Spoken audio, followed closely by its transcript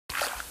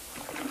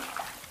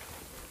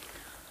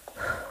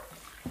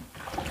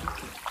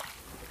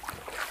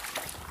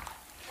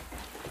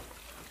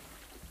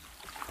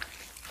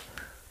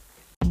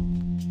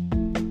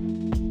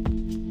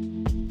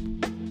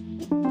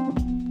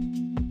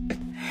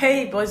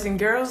Hey boys and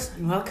girls,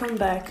 and welcome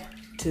back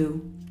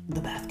to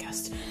the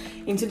Bathcast.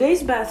 In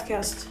today's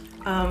Bathcast,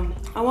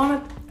 I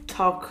want to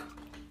talk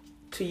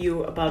to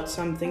you about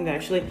something that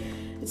actually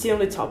it's the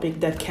only topic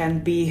that can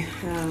be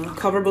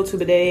coverable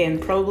today, and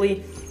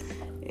probably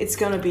it's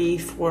gonna be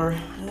for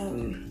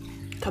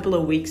a couple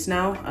of weeks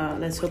now.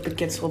 Let's hope it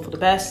gets all for the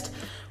best,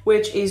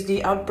 which is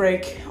the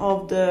outbreak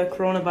of the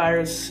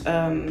coronavirus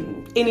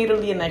in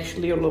Italy and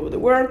actually all over the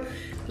world,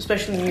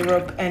 especially in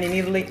Europe and in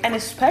Italy, and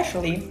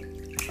especially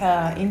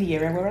in the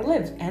area where I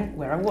live and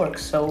where I work,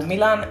 so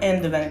Milan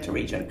and the Veneto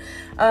region.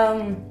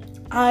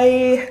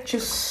 I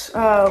just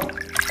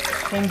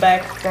came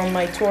back from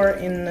my tour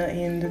in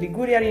the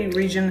Liguria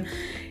region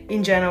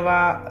in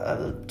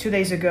Genova 2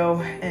 days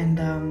ago, and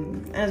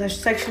as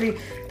it's actually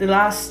the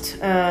last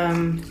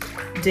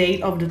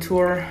day of the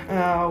tour.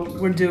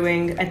 We're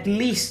doing at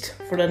least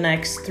for the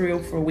next 3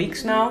 or 4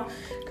 weeks now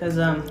because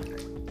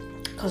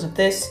of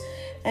this.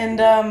 And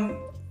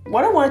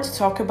what I wanted to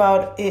talk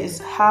about is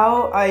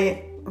how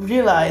I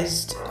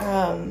realized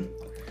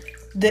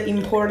the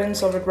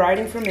importance of the right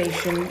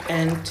information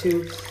and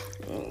to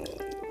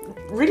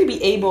really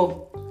be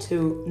able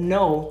to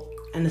know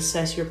and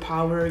assess your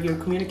power, your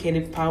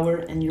communicative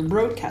power, and your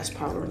broadcast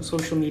power on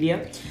social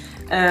media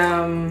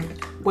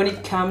when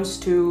it comes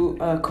to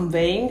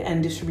conveying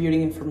and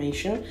distributing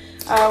information,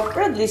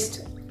 or at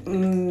least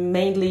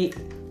mainly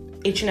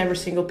each and every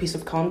single piece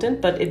of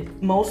content, but it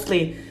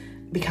mostly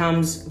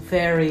becomes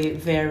very,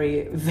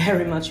 very,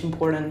 very much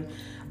important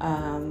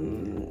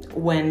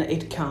when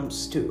it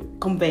comes to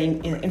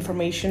conveying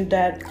information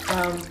that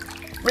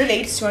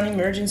relates to an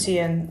emergency,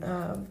 and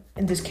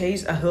in this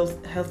case a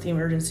healthy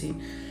emergency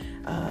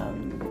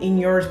in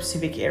your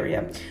specific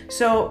area.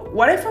 So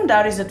what I found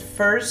out is that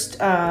first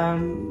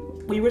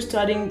we were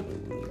starting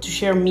to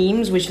share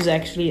memes, which is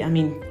actually, I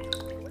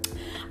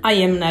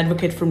am an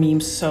advocate for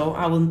memes, so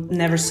I will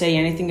never say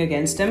anything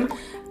against them,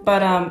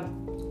 but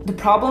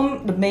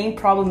the main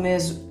problem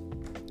is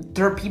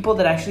there are people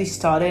that actually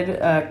started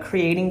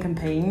creating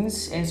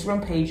campaigns,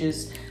 Instagram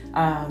pages,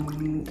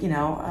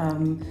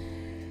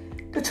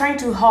 they're trying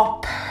to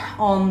hop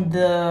on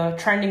the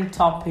trending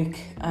topic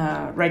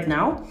right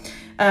now,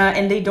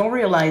 and they don't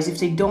realize if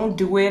they don't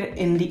do it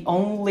in the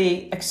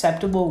only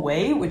acceptable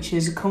way, which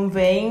is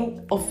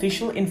conveying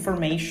official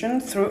information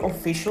through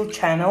official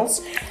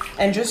channels,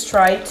 and just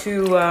try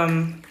to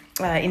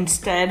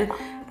instead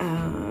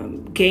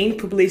gain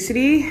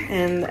publicity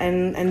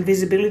and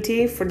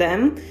visibility for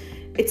them.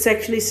 It's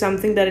actually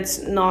something that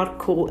it's not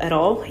cool at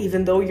all,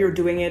 even though you're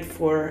doing it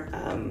for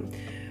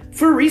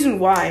a reason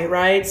why,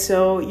 right?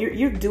 So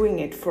you're doing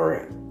it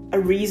for a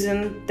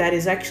reason that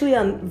is actually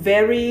a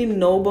very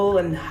noble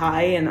and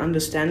high and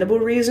understandable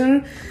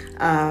reason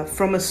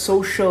from a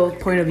social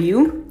point of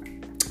view.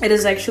 It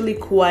is actually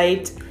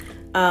quite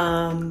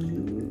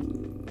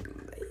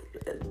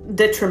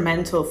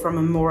detrimental from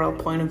a moral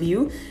point of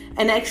view,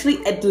 and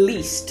actually at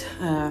least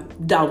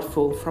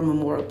doubtful from a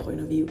moral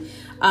point of view.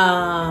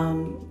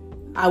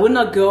 I would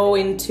not go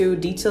into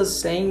details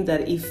saying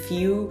that if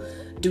you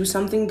do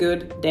something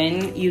good,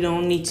 then you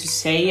don't need to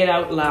say it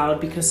out loud,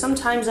 because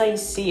sometimes I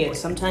see it.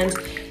 Sometimes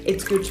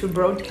it's good to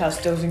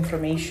broadcast those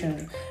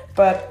information.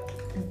 But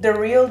the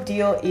real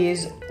deal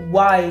is,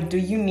 why do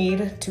you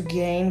need to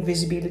gain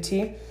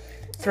visibility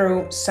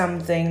through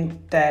something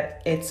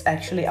that it's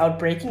actually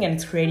outbreaking and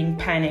it's creating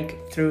panic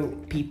through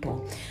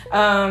people?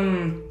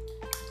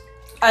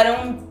 I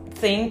don't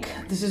think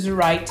this is the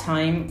right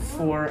time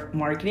for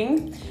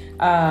marketing.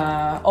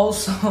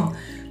 Also,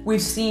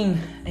 we've seen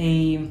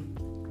a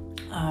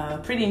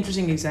pretty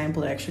interesting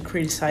example that actually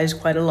criticized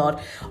quite a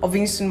lot of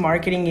instant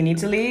marketing in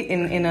Italy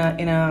in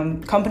a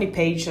company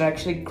page that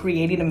actually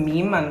created a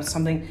meme and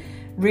something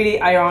really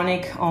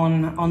ironic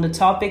on the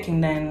topic,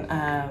 and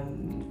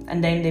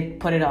then they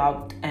put it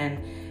out and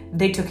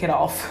they took it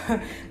off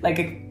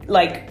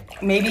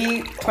like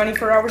maybe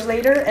 24 hours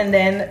later, and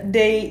then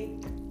they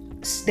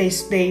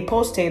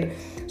posted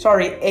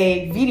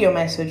a video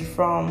message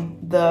from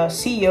the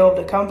CEO of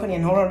the company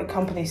and owner of the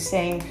company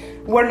saying,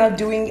 we're not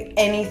doing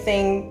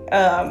anything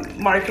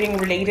marketing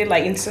related,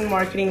 like instant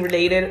marketing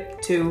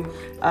related to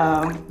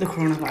the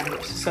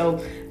coronavirus. So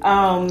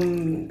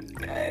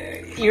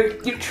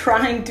you're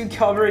trying to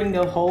covering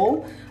the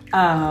hole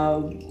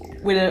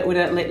with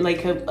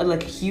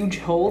a huge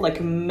hole, like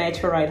a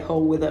meteorite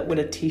hole with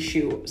a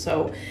tissue.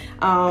 So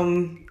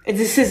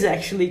this is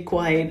actually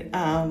quite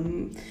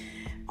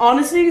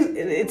honestly,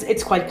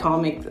 it's quite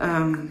comic,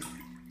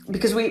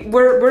 because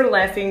we're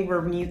laughing,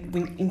 we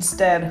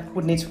instead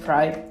would need to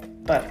cry.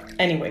 But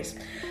anyways,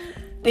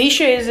 the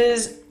issue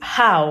is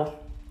how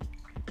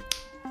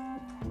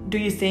do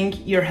you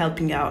think you're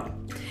helping out?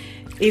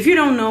 If you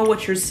don't know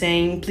what you're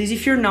saying, please,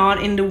 if you're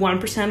not in the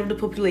 1% of the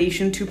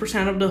population,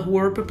 2% of the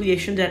world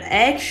population that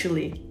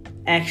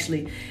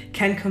actually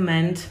can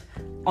comment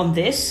on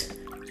this,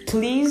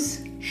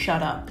 please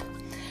shut up.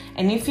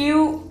 And if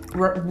you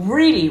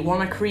really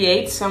want to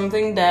create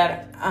something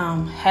that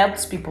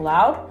helps people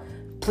out,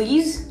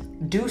 please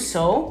do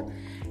so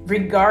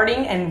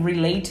regarding and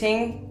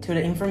relating to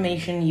the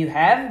information you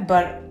have,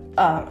 but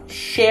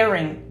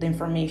sharing the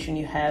information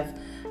you have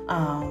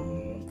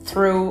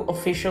through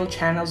official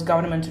channels,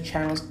 governmental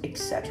channels,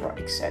 etc.,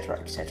 etc.,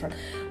 etc.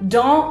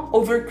 Don't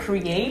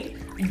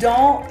overcreate.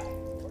 Don't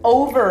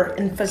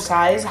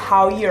overemphasize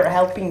how you're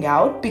helping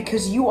out,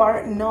 because you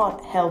are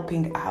not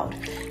helping out.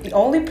 The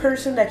only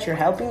person that you're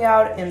helping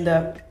out in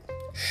the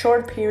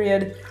short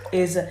period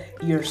is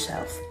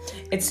yourself.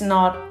 It's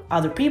not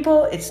other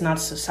people, it's not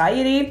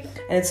society,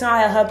 and it's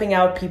not helping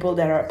out people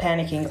that are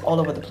panicking all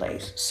over the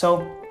place.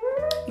 So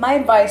my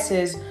advice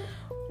is,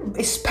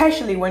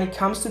 especially when it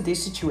comes to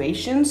these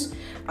situations,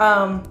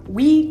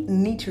 we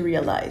need to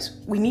realize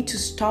we need to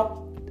stop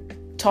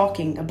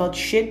talking about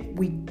shit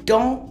we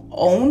don't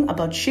own,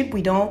 about shit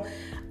we don't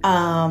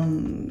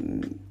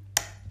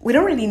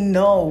really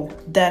know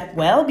that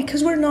well,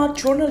 because we're not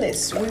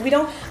journalists. We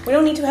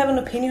don't need to have an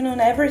opinion on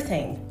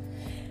everything.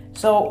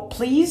 So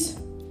please,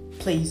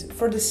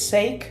 for the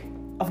sake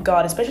of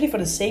God, especially for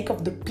the sake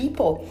of the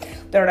people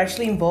that are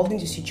actually involved in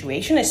the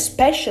situation,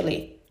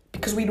 especially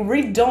because we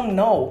really don't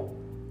know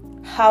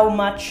how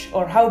much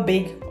or how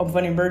big of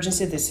an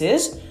emergency this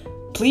is,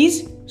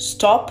 please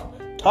stop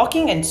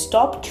talking and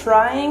stop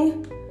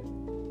trying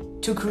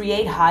to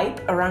create hype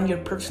around your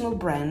personal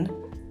brand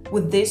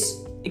with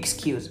this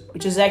excuse,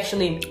 which is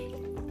actually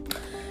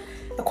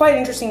a quite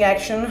interesting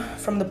action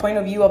from the point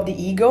of view of the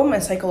ego, my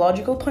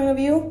psychological point of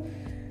view.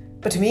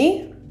 But to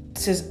me,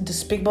 this is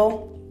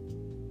despicable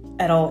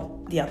at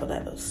all the other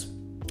levels.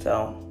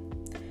 So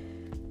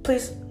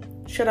please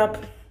shut up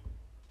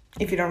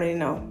if you don't really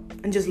know,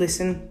 and just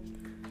listen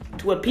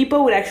to what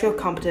people with actual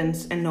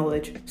competence and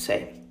knowledge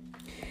say.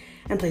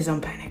 And please don't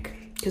panic,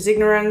 because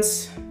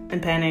ignorance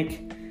and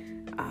panic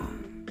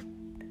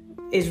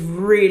is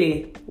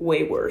really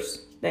way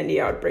worse than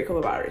the outbreak of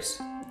a virus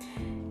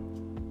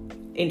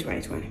in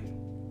 2020.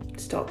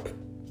 Stop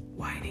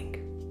whining.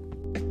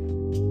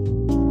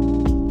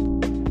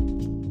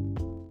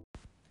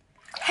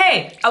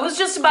 Hey, I was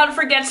just about to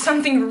forget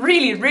something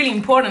really, really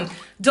important.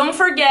 Don't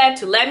forget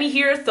to let me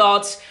hear your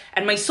thoughts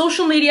at my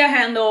social media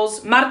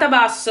handles: Marta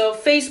Basso,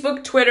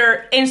 Facebook,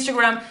 Twitter,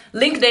 Instagram,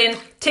 LinkedIn,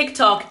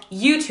 TikTok,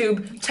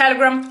 YouTube,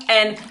 Telegram,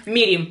 and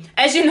Medium.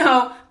 As you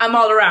know, I'm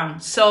all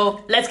around,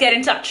 so let's get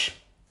in touch.